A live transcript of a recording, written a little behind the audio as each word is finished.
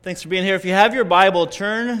Thanks for being here. If you have your Bible,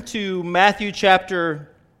 turn to Matthew chapter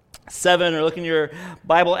 7, or look in your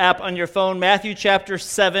Bible app on your phone, Matthew chapter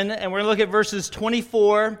 7, and we're going to look at verses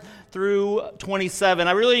 24 through 27.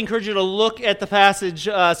 I really encourage you to look at the passage,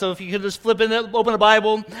 so if you could just open the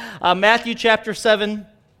Bible, Matthew chapter 7,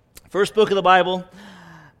 first book of the Bible,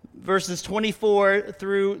 verses 24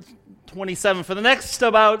 through 27. For the next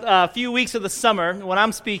about a few weeks of the summer, when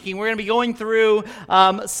I'm speaking, we're going to be going through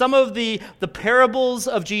some of the parables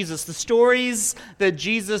of Jesus, the stories that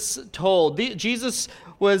Jesus told. Jesus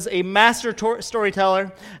was a master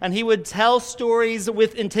storyteller, and he would tell stories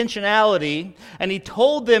with intentionality, and he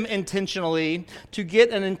told them intentionally to get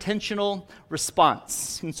an intentional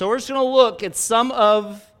response. And so we're just going to look at some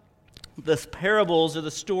of the parables or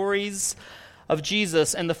the stories of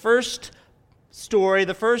Jesus, and the first story,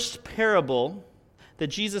 the first parable that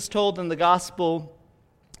Jesus told in the Gospel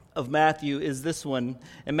of Matthew is this one.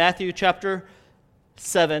 In Matthew chapter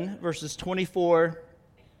 7, verses 24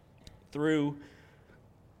 through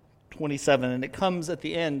 27, and it comes at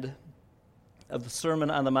the end of the Sermon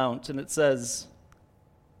on the Mount, and it says,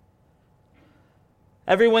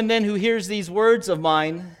 "Everyone then who hears these words of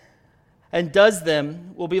mine and does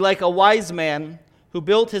them will be like a wise man who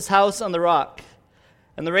built his house on the rock.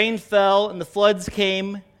 And the rain fell, and the floods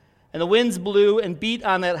came, and the winds blew and beat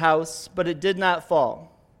on that house, but it did not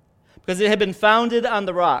fall, because it had been founded on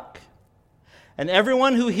the rock. And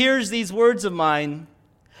everyone who hears these words of mine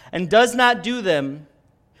and does not do them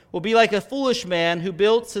will be like a foolish man who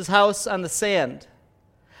built his house on the sand.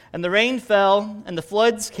 And the rain fell, and the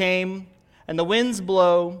floods came, and the winds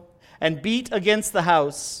blew and beat against the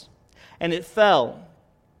house, and it fell,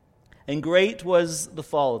 and great was the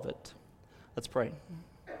fall of it." Let's pray.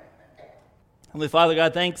 Heavenly Father,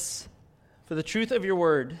 God, thanks for the truth of your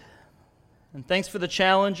word, and thanks for the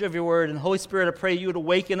challenge of your word. And Holy Spirit, I pray you would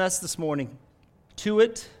awaken us this morning to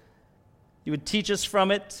it, you would teach us from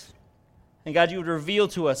it, and God, you would reveal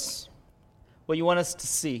to us what you want us to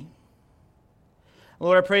see.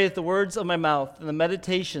 Lord, I pray that the words of my mouth and the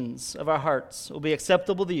meditations of our hearts will be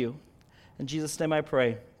acceptable to you. In Jesus' name I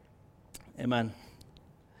pray. Amen.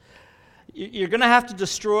 You're going to have to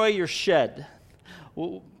destroy your shed,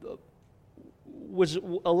 which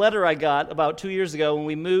a letter I got about 2 years ago when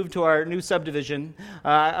we moved to our new subdivision.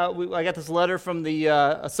 I got this letter from the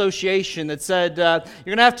association that said, you're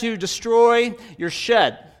going to have to destroy your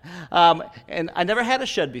shed. And I never had a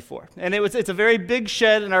shed before. And it's a very big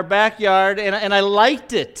shed in our backyard, and I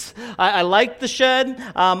liked it. I liked the shed.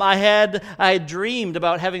 I had dreamed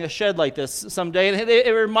about having a shed like this someday, and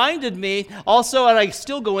it reminded me also, and I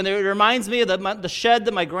still go in there, it reminds me of the shed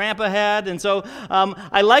that my grandpa had, and so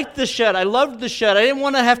I liked the shed. I loved the shed. I didn't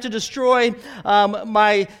want to have to destroy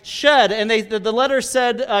my shed, and the letter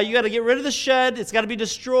said, you got to get rid of the shed. It's got to be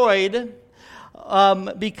destroyed.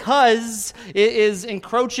 Because it is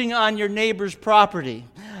encroaching on your neighbor's property.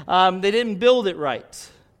 They didn't build it right.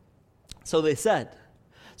 So they said.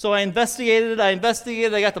 So I investigated. I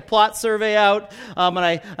got the plot survey out, and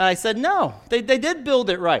I said, no, they did build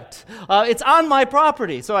it right. It's on my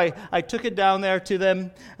property. So I took it down there to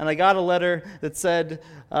them, and I got a letter that said,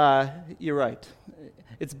 you're right.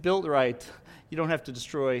 It's built right. You don't have to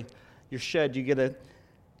destroy your shed. You get to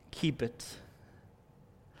keep it.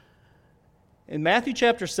 In Matthew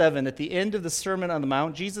chapter 7, at the end of the Sermon on the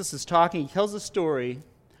Mount, Jesus is talking. He tells a story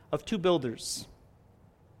of two builders.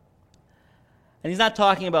 And he's not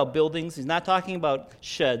talking about buildings. He's not talking about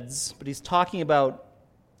sheds. But he's talking about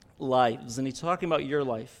lives. And he's talking about your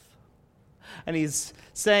life. And he's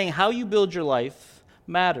saying how you build your life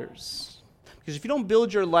matters. Because if you don't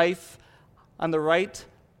build your life on the right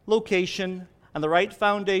location, on the right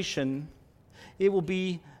foundation, it will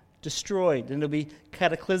be destroyed. And it'll be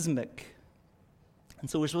cataclysmic. And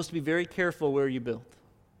so we're supposed to be very careful where you build.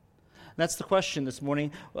 And that's the question this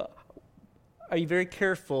morning. Are you very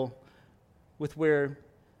careful with where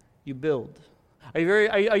you build?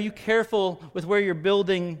 Are you careful with where you're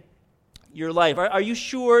building your life? Are you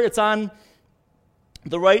sure it's on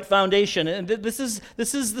the right foundation? And this is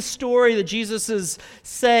the story that Jesus is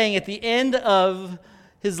saying at the end of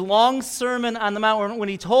his long Sermon on the Mount, when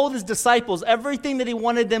he told his disciples everything that he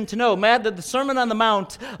wanted them to know. The Sermon on the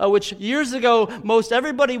Mount, which years ago most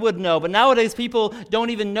everybody would know, but nowadays people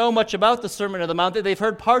don't even know much about the Sermon on the Mount. They've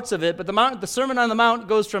heard parts of it, but the Sermon on the Mount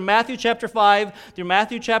goes from Matthew chapter 5 through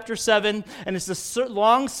Matthew chapter 7, and it's this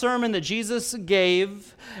long sermon that Jesus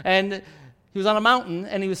gave, and he was on a mountain,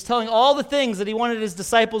 and he was telling all the things that he wanted his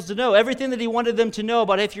disciples to know, everything that he wanted them to know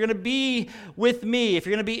about, if you're going to be with me, if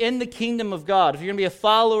you're going to be in the kingdom of God, if you're going to be a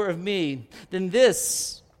follower of me, then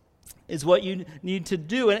this is what you need to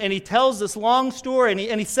do. And he tells this long story,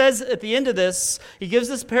 and he says at the end of this, he gives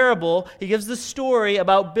this parable, he gives this story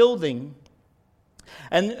about building.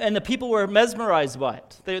 And the people were mesmerized by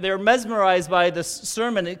it. They were mesmerized by this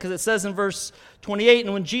sermon because it says in verse 28,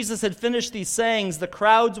 and when Jesus had finished these sayings, the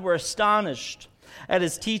crowds were astonished at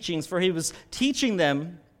his teachings, for he was teaching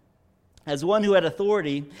them as one who had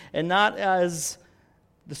authority and not as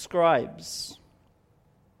the scribes.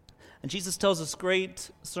 And Jesus tells this great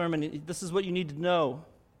sermon, this is what you need to know.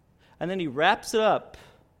 And then he wraps it up.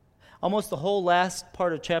 Almost the whole last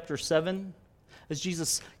part of chapter 7 is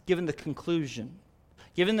Jesus giving the conclusion.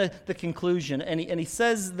 Given the conclusion, and he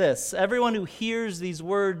says this, everyone who hears these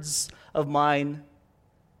words of mine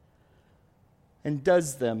and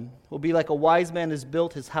does them will be like a wise man who has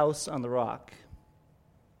built his house on the rock.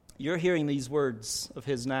 You're hearing these words of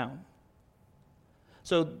his now.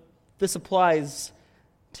 So this applies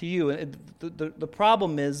to you. The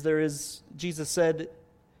problem is, Jesus said,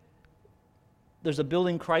 there's a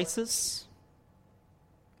building crisis.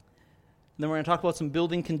 And then we're going to talk about some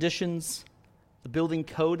building conditions, the building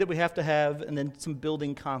code that we have to have, and then some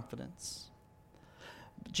building confidence.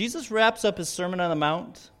 Jesus wraps up his Sermon on the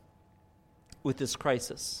Mount with this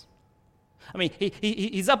crisis. I mean,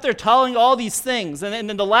 he's up there telling all these things, and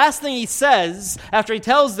then the last thing he says after he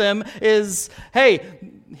tells them is, hey,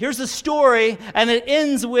 here's the story, and it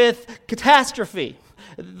ends with catastrophe.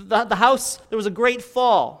 The house, there was a great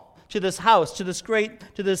fall to this house, to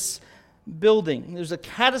this building. There's a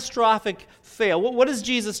catastrophic fail. What is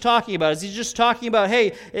Jesus talking about? Is he just talking about,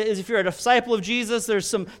 hey, as if you're a disciple of Jesus, there's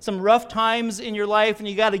some rough times in your life and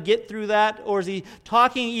you got to get through that? Or is he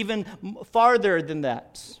talking even farther than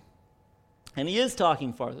that? And he is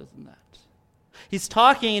talking farther than that. He's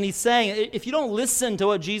talking and he's saying, if you don't listen to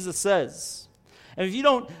what Jesus says, and if you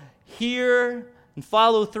don't hear and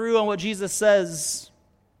follow through on what Jesus says,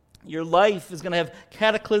 your life is going to have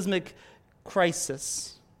cataclysmic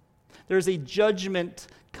crisis. There's a judgment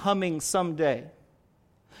coming someday.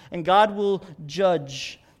 And God will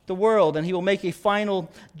judge the world, and he will make a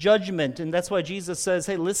final judgment. And that's why Jesus says,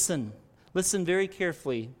 hey, listen very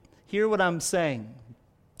carefully. Hear what I'm saying.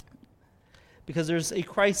 Because there's a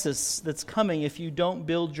crisis that's coming if you don't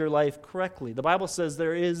build your life correctly. The Bible says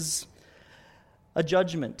there is a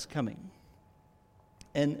judgment coming.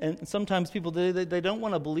 And sometimes people, they don't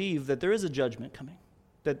want to believe that there is a judgment coming,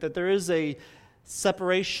 that there is a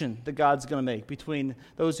separation that God's going to make between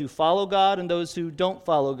those who follow God and those who don't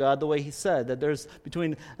follow God the way he said, that there's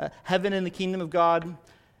between heaven and the kingdom of God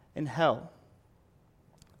and hell.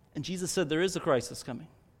 And Jesus said there is a crisis coming.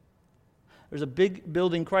 There's a big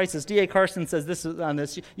building crisis. D.A. Carson says this on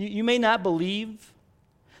this. You may not believe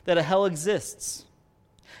that a hell exists.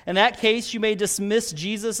 In that case, you may dismiss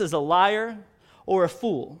Jesus as a liar or a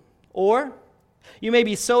fool. Or you may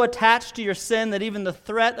be so attached to your sin that even the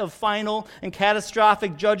threat of final and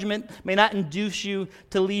catastrophic judgment may not induce you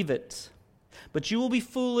to leave it. But you will be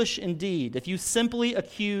foolish indeed if you simply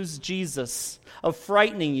accuse Jesus of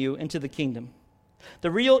frightening you into the kingdom.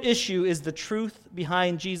 The real issue is the truth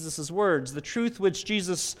behind Jesus' words, the truth which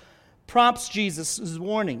Jesus prompts Jesus'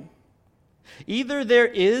 warning. Either there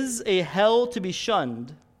is a hell to be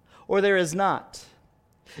shunned, or there is not.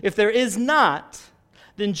 If there is not,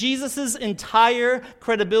 then Jesus' entire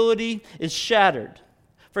credibility is shattered.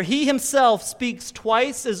 For he himself speaks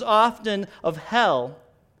twice as often of hell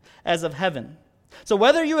as of heaven. So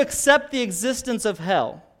whether you accept the existence of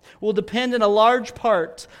hell will depend in a large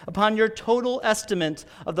part upon your total estimate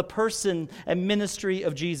of the person and ministry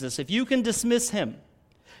of Jesus. If you can dismiss him,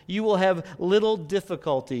 you will have little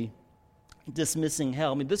difficulty dismissing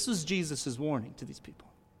hell. I mean, this was Jesus' warning to these people.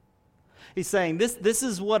 He's saying this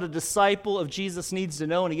is what a disciple of Jesus needs to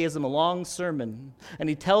know, and he gives them a long sermon, and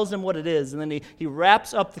he tells them what it is, and then he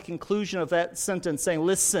wraps up the conclusion of that sentence saying,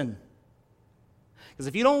 listen. Because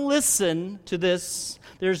if you don't listen to this,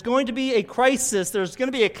 there's going to be a crisis, there's going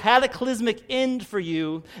to be a cataclysmic end for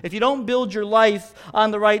you if you don't build your life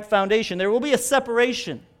on the right foundation. There will be a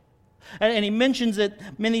separation. And he mentions it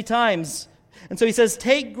many times. And so he says,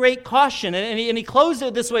 take great caution. And he closed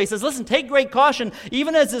it this way. He says, listen, take great caution.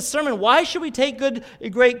 Even as this sermon, why should we take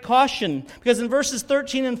great caution? Because in verses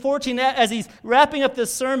 13 and 14, as he's wrapping up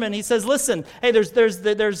this sermon, he says, listen, hey,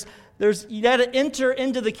 you got to enter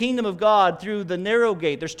into the kingdom of God through the narrow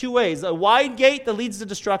gate. There's two ways: a wide gate that leads to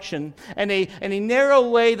destruction, and a narrow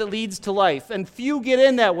way that leads to life. And few get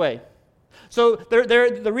in that way. So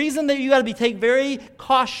the reason that you got to take very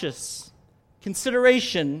cautious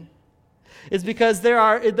consideration is because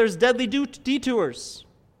there's deadly detours.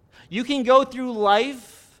 You can go through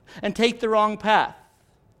life and take the wrong path.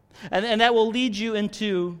 And that will lead you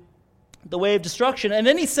into the way of destruction. And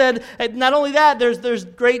then he said, not only that, there's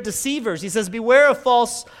great deceivers. He says, beware of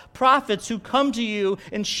false prophets who come to you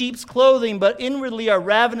in sheep's clothing, but inwardly are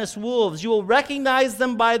ravenous wolves. You will recognize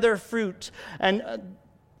them by their fruit. And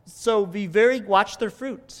so watch their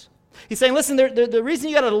fruit. He's saying, listen, the reason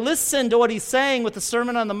you got to listen to what he's saying with the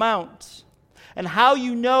Sermon on the Mount and how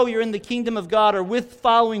you know you're in the kingdom of God or with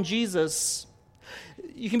following Jesus,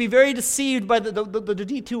 you can be very deceived by the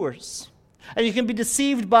detours. And you can be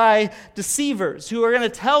deceived by deceivers who are going to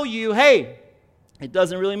tell you, hey, it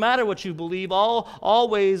doesn't really matter what you believe. All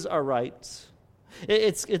ways are right.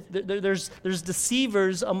 There's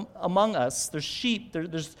deceivers among us. There's sheep.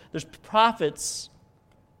 There's prophets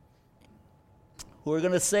who are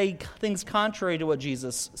going to say things contrary to what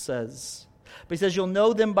Jesus says. But he says you'll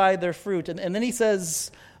know them by their fruit. And then he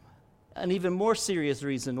says an even more serious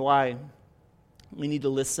reason why we need to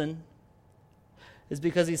listen is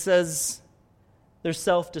because he says there's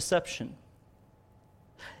self-deception.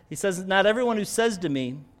 He says, not everyone who says to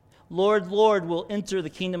me, Lord, Lord, will enter the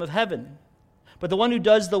kingdom of heaven, but the one who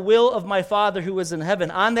does the will of my Father who is in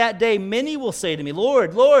heaven. On that day, many will say to me,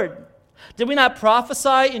 Lord, Lord, did we not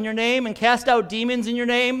prophesy in your name and cast out demons in your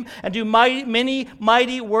name and do many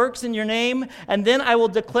mighty works in your name? And then I will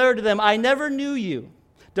declare to them, I never knew you.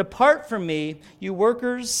 Depart from me, you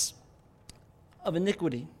workers of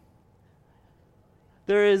iniquity.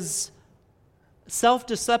 There is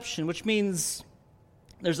self-deception, which means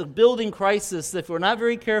there's a building crisis. If we're not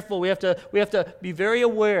very careful, we have to be very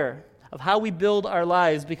aware of how we build our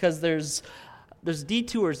lives, because there's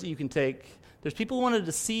detours that you can take. There's people who want to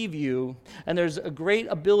deceive you, and there's a great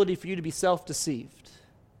ability for you to be self-deceived.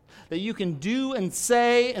 That you can do and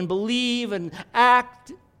say and believe and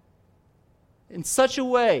act in such a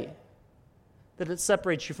way that it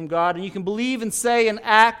separates you from God, and you can believe and say and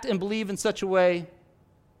act and believe in such a way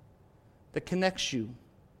that connects you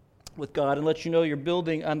with God and lets you know you're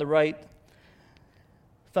building on the right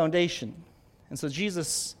foundation. And so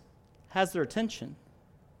Jesus has their attention.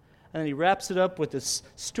 And then he wraps it up with this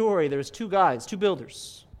story. There's two guys, two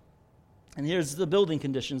builders. And here's the building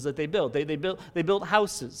conditions that they built. They built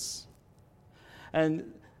houses.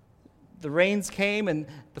 And the rains came and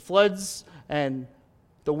the floods and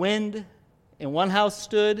the wind, and one house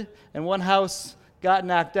stood and one house got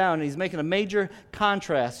knocked down. And he's making a major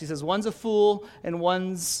contrast. He says one's a fool and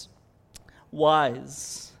one's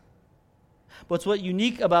wise. But what's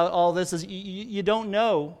unique about all this is you don't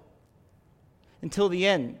know until the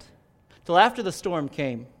end, until after the storm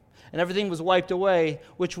came and everything was wiped away,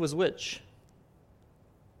 which was which.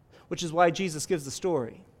 Which is why Jesus gives the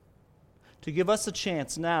story, to give us a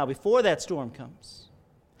chance now, before that storm comes,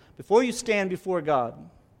 before you stand before God,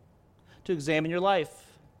 to examine your life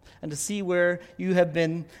and to see where you have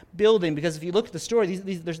been building. Because if you look at the story,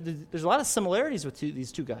 there's a lot of similarities with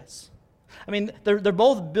these two guys. I mean, they're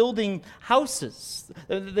both building houses.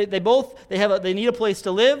 They need a place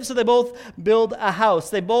to live, so they both build a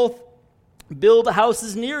house. They both build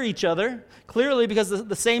houses near each other, clearly because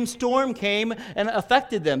the same storm came and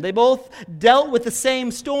affected them. They both dealt with the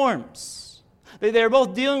same storms. They were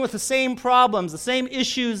both dealing with the same problems, the same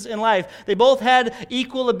issues in life. They both had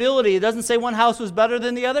equal ability. It doesn't say one house was better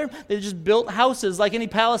than the other. They just built houses like any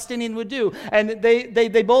Palestinian would do. And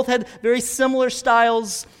they both had very similar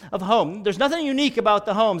styles of home. There's nothing unique about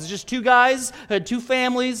the homes. It's just two guys who had two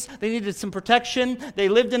families. They needed some protection. They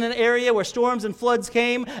lived in an area where storms and floods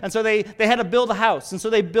came, and so they had to build a house. And so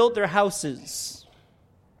they built their houses.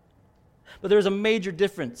 But there was a major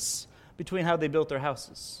difference between how they built their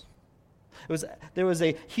houses. There was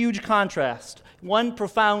a huge contrast, one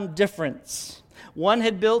profound difference. One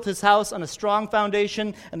had built his house on a strong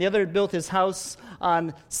foundation, and the other had built his house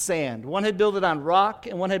on sand. One had built it on rock,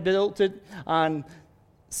 and one had built it on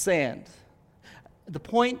sand. The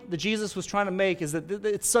point that Jesus was trying to make is that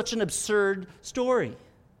it's such an absurd story.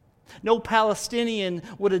 No Palestinian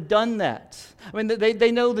would have done that. I mean,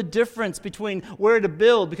 they know the difference between where to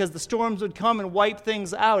build, because the storms would come and wipe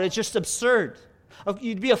things out. It's just absurd.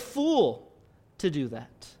 You'd be a fool to do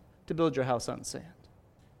that, to build your house on sand.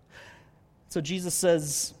 So Jesus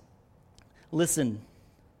says, listen.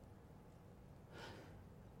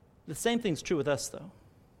 The same thing's true with us, though.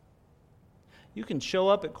 You can show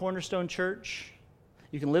up at Cornerstone Church.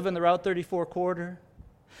 You can live in the Route 34 corridor.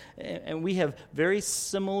 And we have very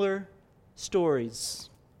similar stories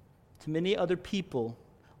to many other people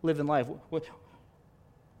live in life.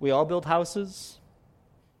 We all build houses.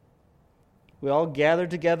 We all gather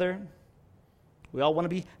together. We all want to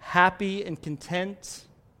be happy and content.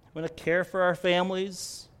 We want to care for our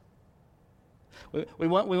families. We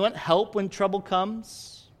want help when trouble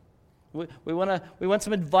comes. We want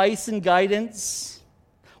some advice and guidance.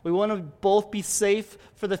 We want to both be safe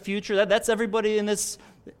for the future. That's everybody in this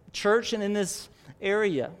church and in this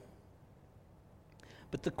area.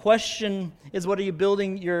 But the question is, what are you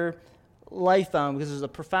building your life on? Because there's a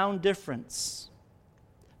profound difference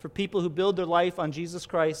for people who build their life on Jesus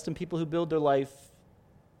Christ and people who build their life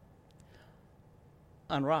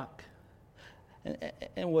on rock.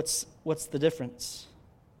 And what's the difference?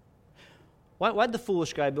 Why'd the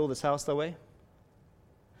foolish guy build his house that way?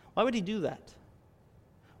 Why would he do that?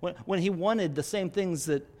 When he wanted the same things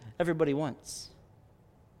that everybody wants.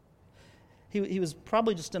 He was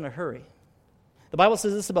probably just in a hurry. The Bible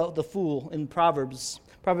says this about the fool in Proverbs.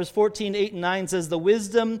 Proverbs 14:8-9 says, "The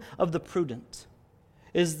wisdom of the prudent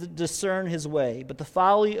is to discern his way, but the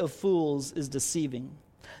folly of fools is deceiving."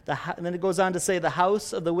 And then it goes on to say, "The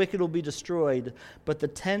house of the wicked will be destroyed, but the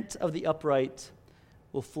tent of the upright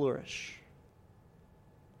will flourish."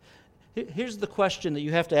 Here's the question that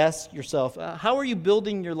you have to ask yourself. How are you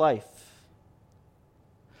building your life?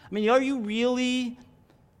 I mean, are you really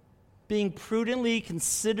being prudently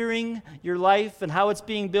considering your life and how it's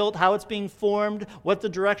being built, how it's being formed, what the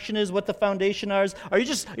direction is, what the foundation is? Are you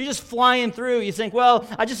just flying through? You think, well,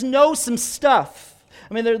 I just know some stuff.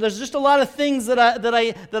 I mean, there's just a lot of things that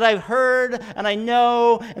I've heard and I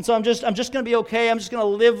know, and so I'm just going to be okay. I'm just going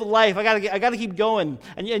to live life. I got to keep going.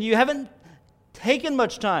 And you haven't taken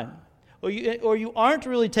much time, or you aren't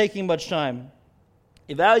really taking much time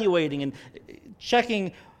evaluating and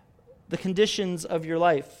checking the conditions of your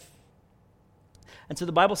life. And so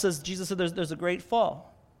the Bible says, Jesus said there's a great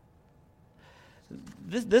fall.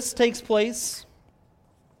 This takes place,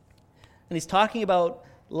 and he's talking about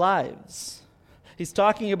lives. He's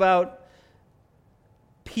talking about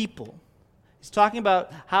people. He's talking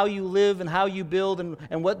about how you live and how you build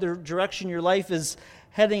and what the direction your life is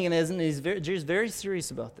heading in. And he's very serious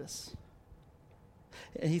about this.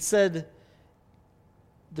 And he said,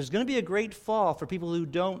 there's going to be a great fall for people who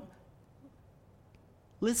don't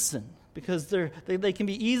listen, because they can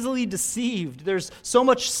be easily deceived. There's so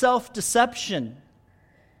much self-deception.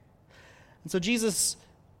 And so Jesus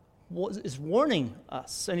is warning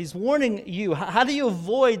us, and he's warning you. How do you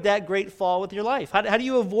avoid that great fall with your life? How do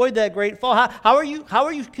you avoid that great fall?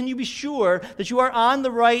 Can you be sure that you are on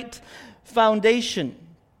the right foundation?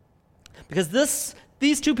 Because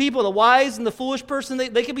these two people, the wise and the foolish person,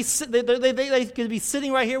 they could be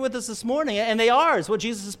sitting right here with us this morning, and they are, is what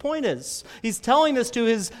Jesus' point is. He's telling this to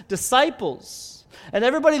his disciples, and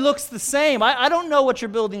everybody looks the same. I don't know what you're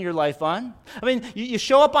building your life on. I mean, you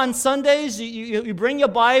show up on Sundays, you bring your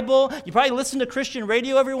Bible, you probably listen to Christian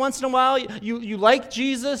radio every once in a while, you like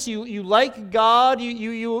Jesus, you like God,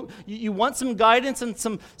 you want some guidance and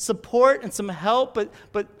some support and some help,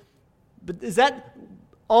 but is that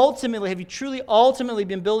ultimately, have you truly ultimately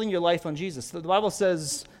been building your life on Jesus? The Bible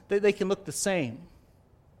says that they can look the same.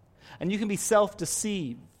 And you can be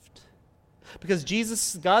self-deceived. Because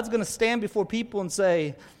God's going to stand before people and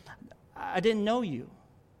say, I didn't know you.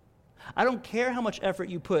 I don't care how much effort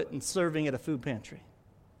you put in serving at a food pantry.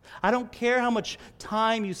 I don't care how much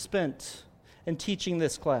time you spent in teaching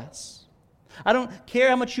this class. I don't care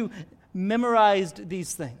how much you memorized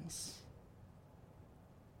these things.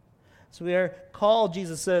 So we are called,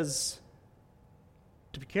 Jesus says,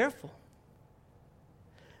 to be careful.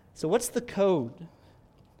 So what's the code?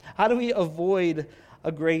 How do we avoid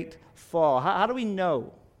a great fall? How do we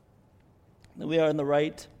know that we are in the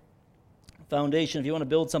right foundation? If you want to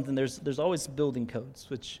build something, there's always building codes,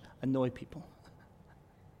 which annoy people.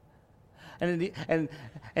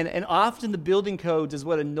 And often the building codes is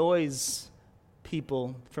what annoys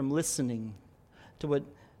people from listening to what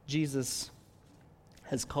Jesus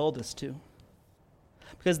has called us to.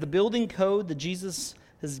 Because the building code that Jesus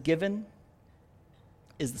has given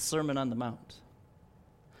is the Sermon on the Mount.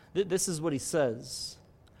 This is what he says,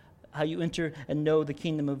 how you enter and know the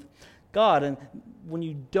kingdom of God. And when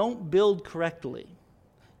you don't build correctly,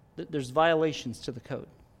 there's violations to the code.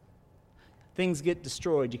 Things get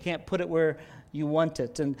destroyed. You can't put it where you want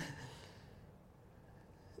it. And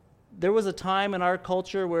there was a time in our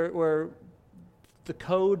culture where the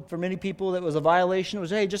code for many people that was a violation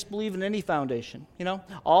was, hey, just believe in any foundation. You know,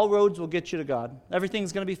 all roads will get you to God.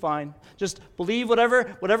 Everything's going to be fine. Just believe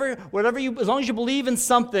whatever you, as long as you believe in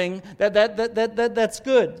something, that's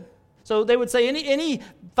good. So they would say any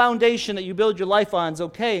foundation that you build your life on is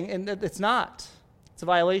okay, and it's not. It's a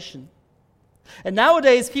violation. And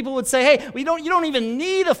nowadays, people would say, hey, you don't even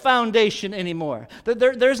need a foundation anymore.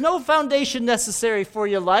 There's no foundation necessary for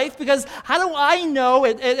your life, because how do I know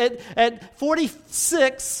at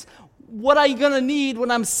 46 what I'm going to need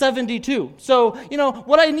when I'm 72? So,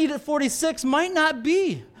 what I need at 46 might not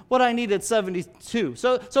be what I need at 72.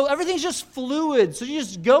 So everything's just fluid. So you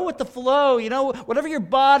just go with the flow, whatever your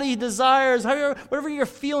body desires, whatever you're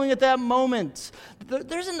feeling at that moment.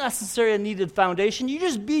 There isn't necessarily a needed foundation. You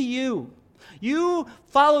just be you. You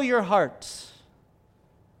follow your heart.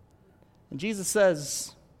 And Jesus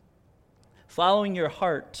says, following your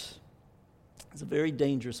heart is a very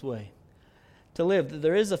dangerous way to live.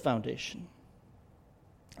 There is a foundation.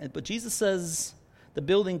 But Jesus says the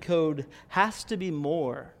building code has to be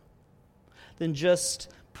more than just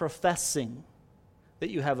professing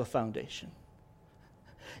that you have a foundation.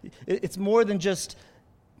 It's more than just,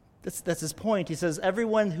 that's his point. He says,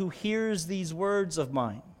 everyone who hears these words of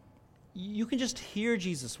mine, you can just hear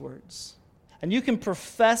Jesus' words. And you can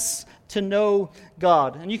profess to know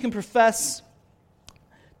God. And you can profess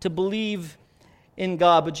to believe in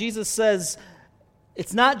God. But Jesus says,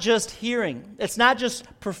 it's not just hearing. It's not just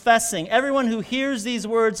professing. Everyone who hears these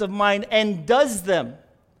words of mine and does them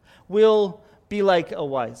will be like a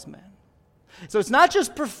wise man. So it's not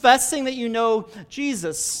just professing that you know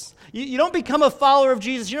Jesus. You don't become a follower of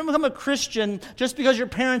Jesus. You don't become a Christian just because your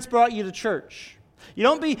parents brought you to church. You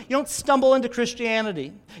don't stumble into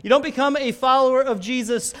Christianity. You don't become a follower of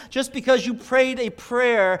Jesus just because you prayed a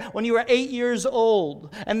prayer when you were 8 years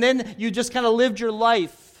old, and then you just kind of lived your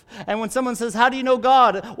life. And when someone says, "How do you know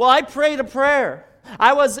God?" Well, I prayed a prayer.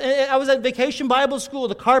 I was at Vacation Bible School.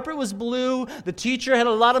 The carpet was blue. The teacher had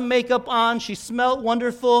a lot of makeup on. She smelled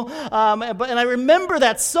wonderful. And I remember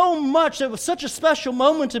that so much. It was such a special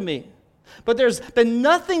moment to me. But there's been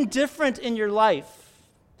nothing different in your life.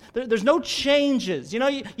 There's no changes.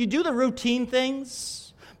 You do the routine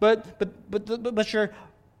things, but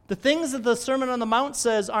the things that the Sermon on the Mount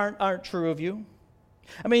says aren't true of you.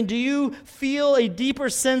 I mean, do you feel a deeper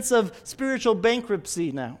sense of spiritual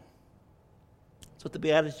bankruptcy now? That's what the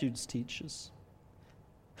Beatitudes teaches.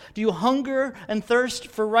 Do you hunger and thirst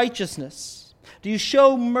for righteousness? Do you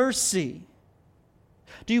show mercy?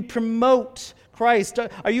 Do you promote Christ?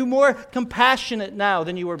 Are you more compassionate now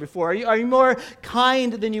than you were before? Are you more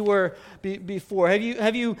kind than you were before?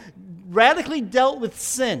 Have you radically dealt with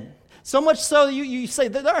sin? So much so that you say,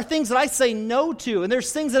 there are things that I say no to, and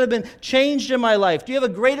there's things that have been changed in my life. Do you have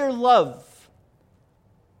a greater love?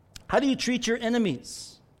 How do you treat your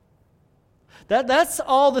enemies? That's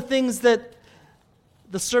all the things that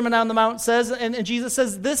the Sermon on the Mount says, and Jesus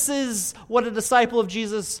says this is what a disciple of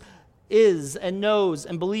Jesus is and knows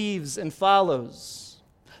and believes and follows.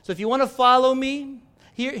 So if you want to follow me,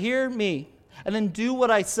 hear me, and then do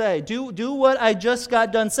what I say. Do what I just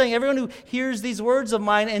got done saying. Everyone who hears these words of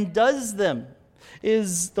mine and does them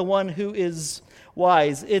is the one who is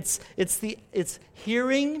wise. It's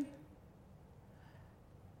hearing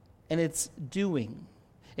and it's doing.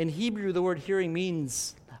 In Hebrew, the word hearing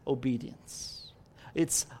means obedience.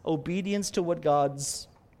 It's obedience to what God's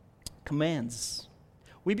commands.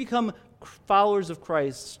 We become followers of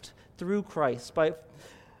Christ through Christ. But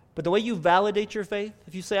the way you validate your faith,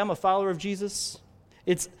 if you say, I'm a follower of Jesus,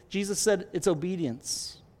 Jesus said it's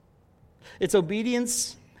obedience. It's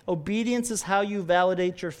obedience. Obedience is how you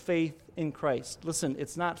validate your faith in Christ. Listen,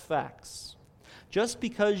 it's not facts. Just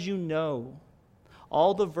because you know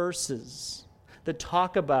all the verses that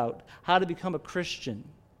talk about how to become a Christian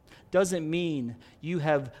doesn't mean you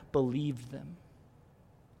have believed them.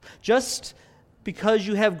 Just because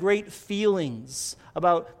you have great feelings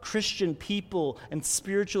about Christian people and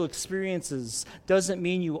spiritual experiences doesn't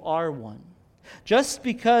mean you are one. Just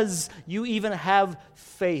because you even have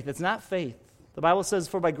faith, it's not faith. The Bible says,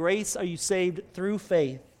 for by grace are you saved through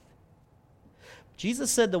faith. Jesus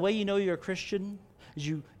said the way you know you're a Christian is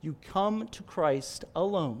you come to Christ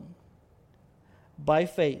alone by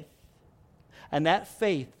faith. And that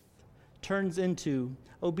faith turns into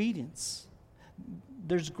obedience.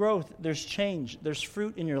 There's growth, there's change, there's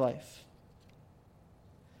fruit in your life.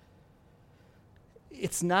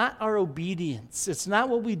 It's not our obedience, it's not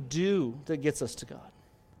what we do that gets us to God.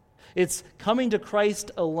 It's coming to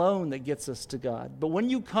Christ alone that gets us to God. But when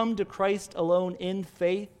you come to Christ alone in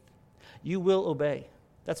faith, you will obey.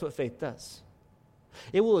 That's what faith does.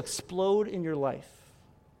 It will explode in your life.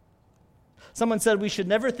 Someone said we should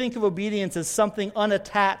never think of obedience as something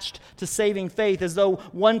unattached to saving faith, as though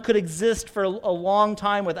one could exist for a long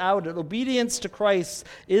time without it. Obedience to Christ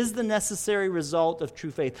is the necessary result of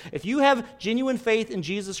true faith. If you have genuine faith in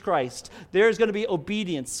Jesus Christ, there is going to be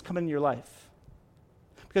obedience coming in your life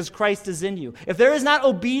because Christ is in you. If there is not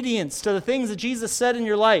obedience to the things that Jesus said in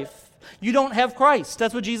your life, you don't have Christ.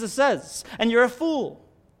 That's what Jesus says. And you're a fool.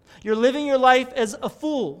 You're living your life as a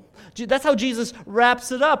fool. That's how Jesus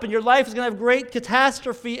wraps it up. And your life is going to have great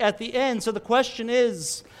catastrophe at the end. So the question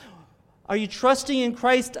is, Are you trusting in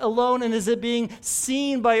Christ alone, and is it being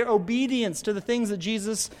seen by your obedience to the things that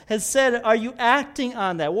Jesus has said? Are you acting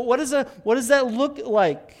on that? What does that look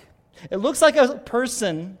like? It looks like a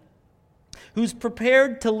person who's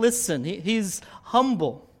prepared to listen. He's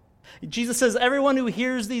humble. Jesus says, everyone who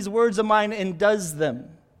hears these words of mine and does them.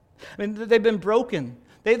 I mean, they've been broken.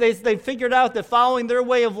 They figured out that following their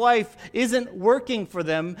way of life isn't working for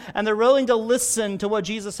them, and they're willing to listen to what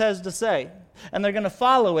Jesus has to say. And they're going to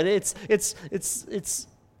follow it. It's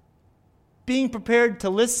being prepared to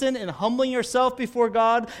listen and humbling yourself before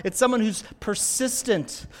God. It's someone who's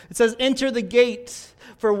persistent. It says, enter the gate,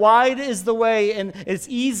 for wide is the way, and it's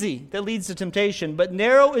easy that leads to temptation, but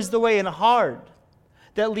narrow is the way and hard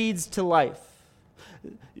that leads to life.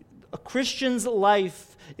 A Christian's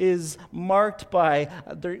life is marked by,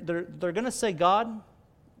 they're going to say, God,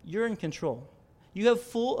 you're in control. You have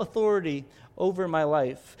full authority over my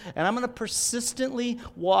life. And I'm going to persistently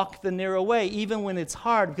walk the narrow way, even when it's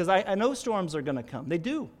hard, because I know storms are going to come. They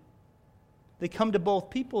do. They come to both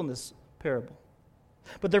people in this parable.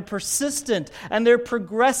 But they're persistent and they're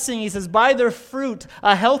progressing. He says, by their fruit,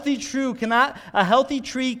 a healthy tree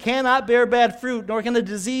cannot bear bad fruit, nor can a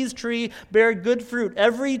diseased tree bear good fruit.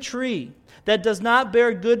 Every tree that does not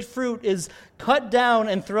bear good fruit is cut down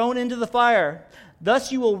and thrown into the fire.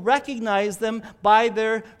 Thus you will recognize them by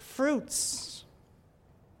their fruits.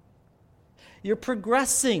 You're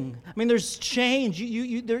progressing. I mean, there's change.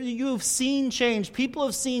 You have seen change. People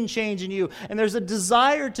have seen change in you, and there's a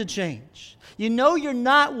desire to change. You know you're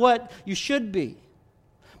not what you should be,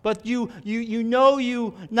 but you know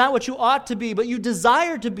you not what you ought to be, but you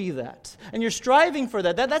desire to be that, and you're striving for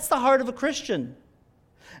that. That's the heart of a Christian.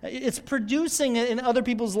 It's producing in other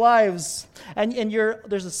people's lives, and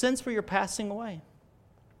there's a sense where you're passing away.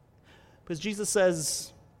 Because Jesus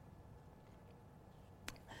says,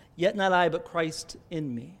 yet not I, but Christ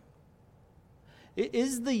in me.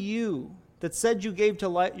 Is the you that said you gave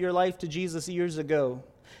your life to Jesus years ago,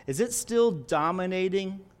 is it still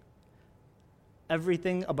dominating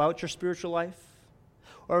everything about your spiritual life?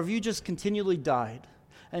 Or have you just continually died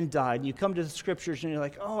and died? And you come to the scriptures and you're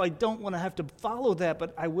like, oh, I don't want to have to follow that,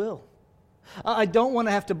 but I will. I don't want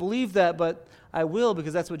to have to believe that, but I will,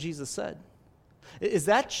 because that's what Jesus said. Is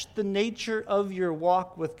that the nature of your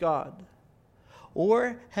walk with God?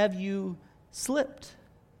 Or have you slipped?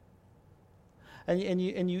 And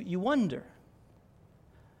you wonder.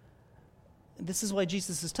 This is why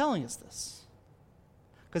Jesus is telling us this.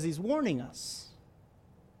 Because he's warning us.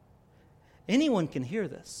 Anyone can hear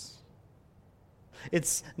this.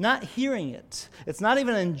 It's not hearing it. It's not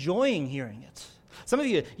even enjoying hearing it. Some of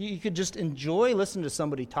you could just enjoy listening to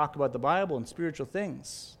somebody talk about the Bible and spiritual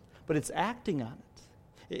things, but it's acting on it.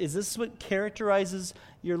 Is this what characterizes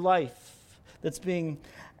your life that's being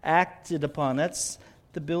acted upon? That's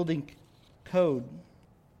the building code.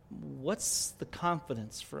 What's the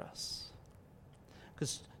confidence for us?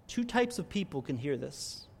 Because two types of people can hear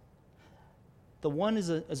this. The one is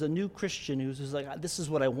a new Christian who's like, this is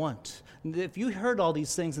what I want. And if you heard all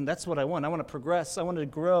these things, and that's what I want to progress, I want to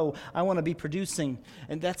grow, I want to be producing,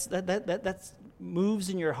 and that moves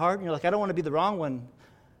in your heart, and you're like, I don't want to be the wrong one.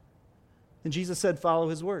 And Jesus said, follow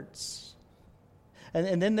his words.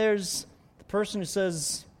 And then there's the person who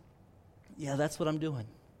says, yeah, that's what I'm doing.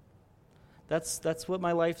 That's what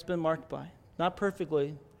my life's been marked by. Not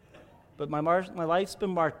perfectly, but my life's been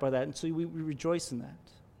marked by that, and so we rejoice in that.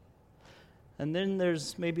 And then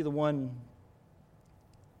there's maybe the one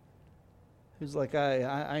who's like,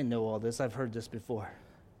 I know all this. I've heard this before.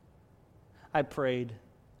 I prayed.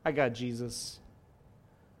 I got Jesus.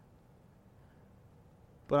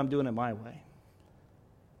 But I'm doing it my way.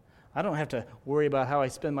 I don't have to worry about how I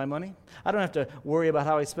spend my money. I don't have to worry about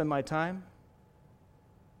how I spend my time.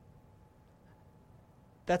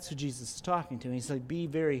 That's who Jesus is talking to. And he's like, be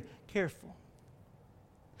very careful.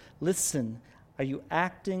 Listen, are you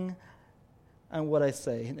acting on what I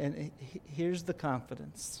say? And here's the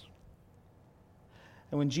confidence.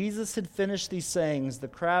 And when Jesus had finished these sayings, the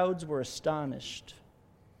crowds were astonished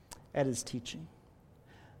at his teaching.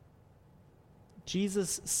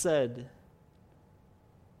 Jesus said,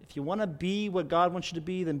 if you want to be what God wants you to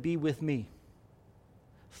be, then be with me.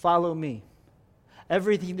 Follow me.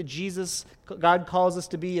 Everything that God calls us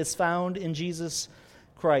to be is found in Jesus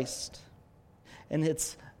Christ. And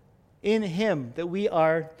it's in him that we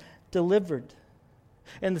are delivered.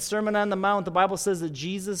 In the Sermon on the Mount, the Bible says that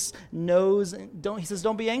Jesus knows, he says,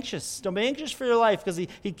 don't be anxious. Don't be anxious for your life, because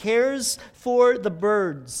he cares for the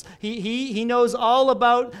birds. He knows all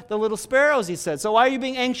about the little sparrows, he said. So why are you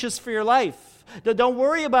being anxious for your life? Don't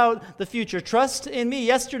worry about the future. Trust in me.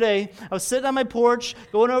 Yesterday, I was sitting on my porch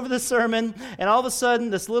going over the sermon, and all of a sudden,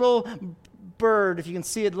 this little bird, if you can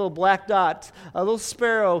see it, a little black dot, a little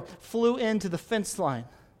sparrow flew into the fence line.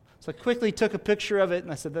 So I quickly took a picture of it,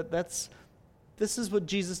 and I said, this is what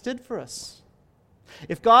Jesus did for us.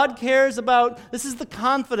 If God cares about, this is the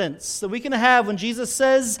confidence that we can have when Jesus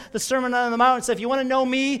says the Sermon on the Mount, says, if you want to know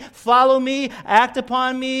me, follow me, act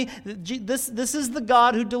upon me. This is the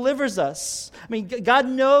God who delivers us. I mean, God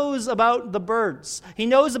knows about the birds. He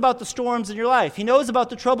knows about the storms in your life. He knows about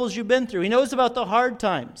the troubles you've been through. He knows about the hard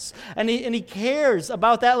times. And he cares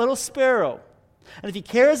about that little sparrow. And if he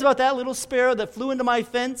cares about that little sparrow that flew into my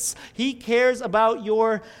fence, he cares about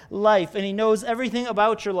your life. And he knows everything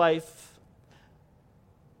about your life.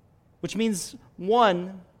 Which means,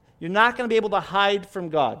 one, you're not going to be able to hide from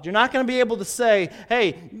God. You're not going to be able to say,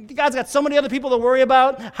 hey, God's got so many other people to worry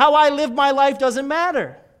about. How I live my life doesn't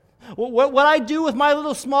matter. What I do with my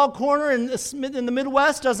little small corner in the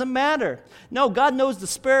Midwest doesn't matter. No, God knows the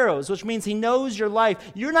sparrows, which means he knows your life.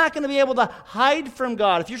 You're not going to be able to hide from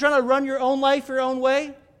God. If you're trying to run your own life your own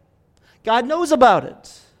way, God knows about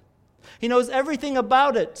it. He knows everything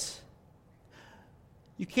about it.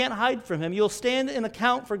 You can't hide from him. You'll stand in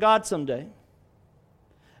account for God someday.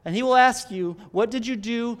 And he will ask you, what did you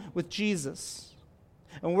do with Jesus?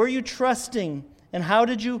 And were you trusting? And how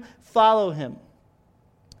did you follow him?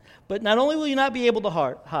 But not only will you not be able to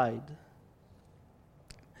hide,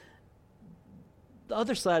 the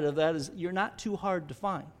other side of that is you're not too hard to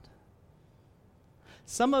find.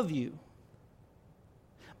 Some of you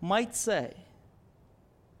might say,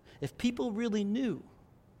 if people really knew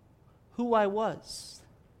who I was,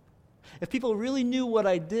 if people really knew what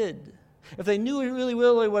I did, if they knew really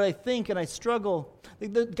what I think and I struggle,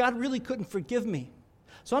 God really couldn't forgive me.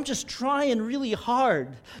 So I'm just trying really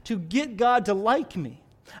hard to get God to like me.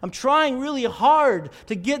 I'm trying really hard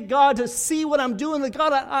to get God to see what I'm doing. That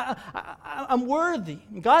God, I'm worthy.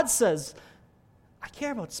 And God says, I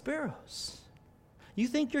care about sparrows. You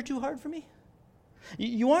think you're too hard for me?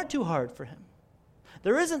 You aren't too hard for him.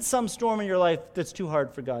 There isn't some storm in your life that's too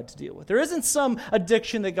hard for God to deal with. There isn't some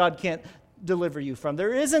addiction that God can't deliver you from.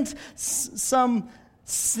 There isn't some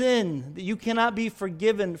sin that you cannot be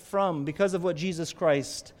forgiven from because of what Jesus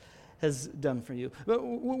Christ has done for you. But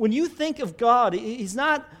when you think of God, he's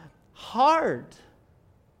not hard.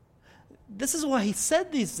 This is why he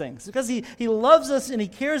said these things, because he loves us and he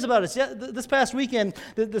cares about us. Yeah, this past weekend,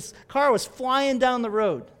 this car was flying down the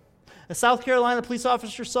road. A South Carolina police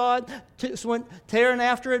officer saw it, went tearing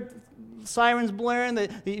after it, sirens blaring.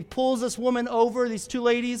 He pulls this woman over, these two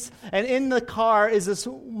ladies, and in the car is this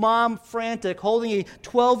mom frantic, holding a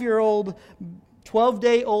 12-day-old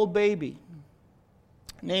baby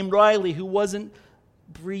named Riley, who wasn't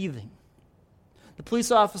breathing. The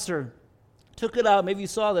police officer took it out, maybe you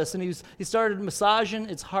saw this, and he started massaging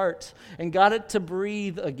its heart and got it to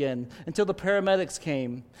breathe again until the paramedics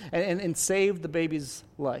came and saved the baby's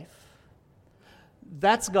life.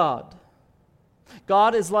 That's God.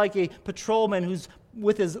 God is like a patrolman who's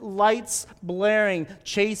with his lights blaring,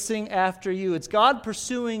 chasing after you. It's God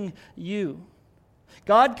pursuing you.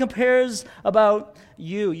 God cares about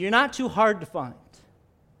you. You're not too hard to find.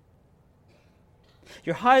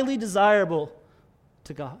 You're highly desirable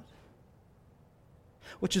to God,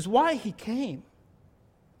 which is why he came.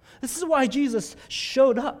 This is why Jesus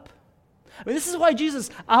showed up. I mean, this is why Jesus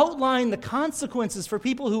outlined the consequences for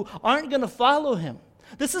people who aren't going to follow him.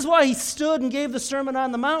 This is why he stood and gave the Sermon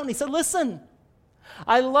on the Mount. He said, listen,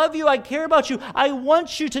 I love you. I care about you. I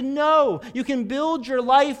want you to know you can build your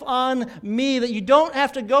life on me, that you don't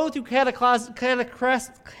have to go through cataclysmic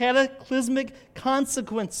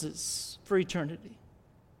consequences for eternity.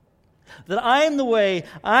 That I am the way,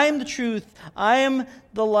 I am the truth, I am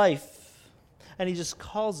the life. And he just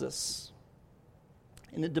calls us.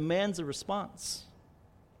 And it demands a response.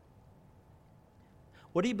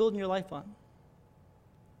 What are you building your life on?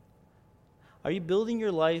 Are you building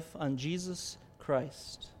your life on Jesus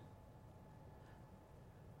Christ?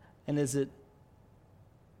 And is it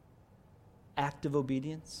active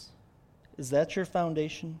obedience? Is that your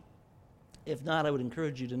foundation? If not, I would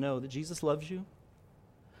encourage you to know that Jesus loves you.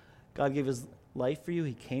 God gave his life for you.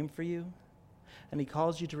 He came for you. And he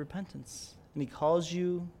calls you to repentance. And he calls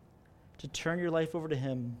you to turn your life over to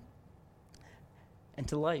him and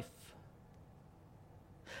to life.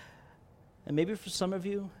 And maybe for some of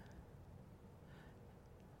you,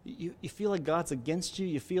 you feel like God's against you.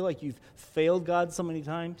 You feel like you've failed God so many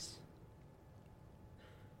times.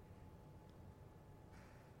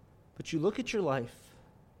 But you look at your life,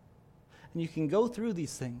 and you can go through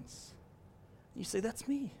these things. And you say, that's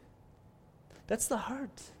me. That's the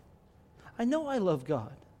heart. I know I love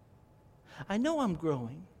God. I know I'm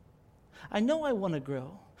growing. I know I want to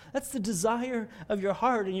grow. That's the desire of your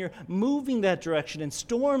heart, and you're moving that direction, and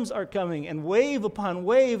storms are coming, and wave upon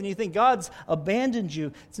wave, and you think God's abandoned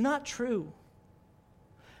you. It's not true.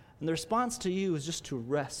 And the response to you is just to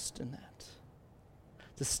rest in that,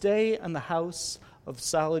 to stay on the house of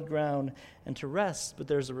solid ground and to rest, but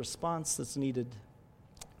there's a response that's needed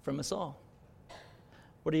from us all.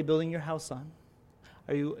 What are you building your house on?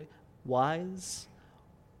 Are you wise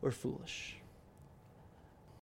or foolish?